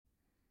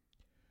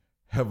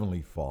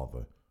Heavenly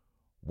Father,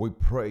 we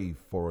pray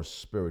for a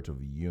spirit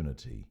of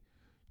unity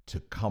to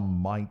come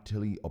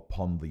mightily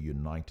upon the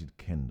United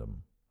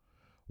Kingdom.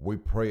 We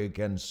pray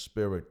against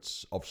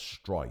spirits of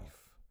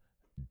strife,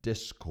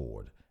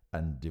 discord,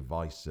 and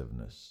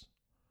divisiveness.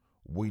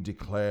 We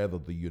declare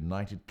that the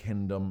United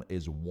Kingdom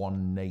is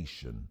one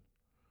nation.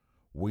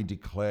 We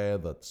declare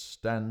that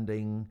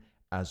standing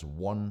as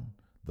one,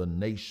 the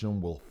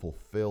nation will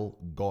fulfill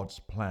God's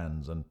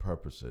plans and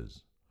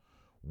purposes.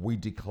 We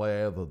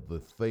declare that the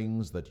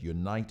things that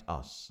unite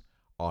us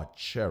are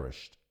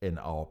cherished in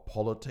our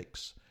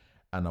politics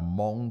and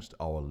amongst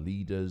our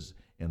leaders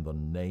in the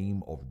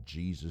name of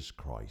Jesus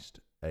Christ.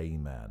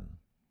 Amen.